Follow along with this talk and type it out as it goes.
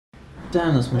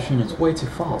Damn, this machine is way too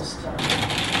fast.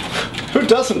 Who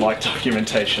doesn't like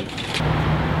documentation?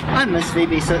 I miss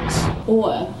VB6.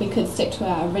 Or we could stick to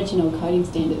our original coding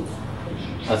standards.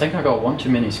 I think I got one too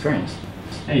many screens.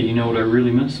 Hey, you know what I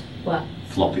really miss? What?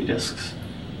 Floppy disks.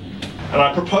 And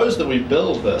I propose that we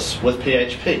build this with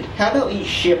PHP. How about we use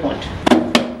SharePoint?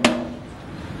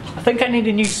 I think I need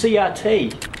a new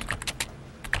CRT.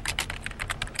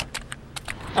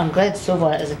 I'm glad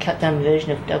Silverlight is a cut-down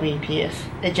version of WPF.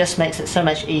 It just makes it so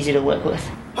much easier to work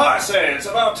with. I say, it's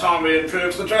about time we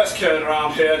improved the dress code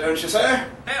around here, don't you say?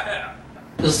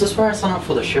 Is this where I sign up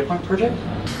for the SharePoint project?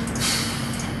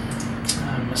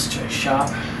 Mr.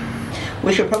 Sharp.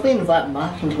 We should probably invite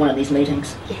Mark into one of these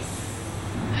meetings. Yes.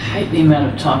 I hate the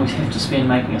amount of time we have to spend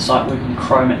making a site work in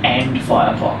Chrome and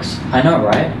Firefox. I know,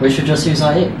 right? We should just use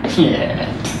IE.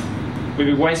 Yeah. We'd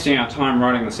be wasting our time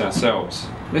writing this ourselves.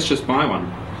 Let's just buy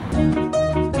one.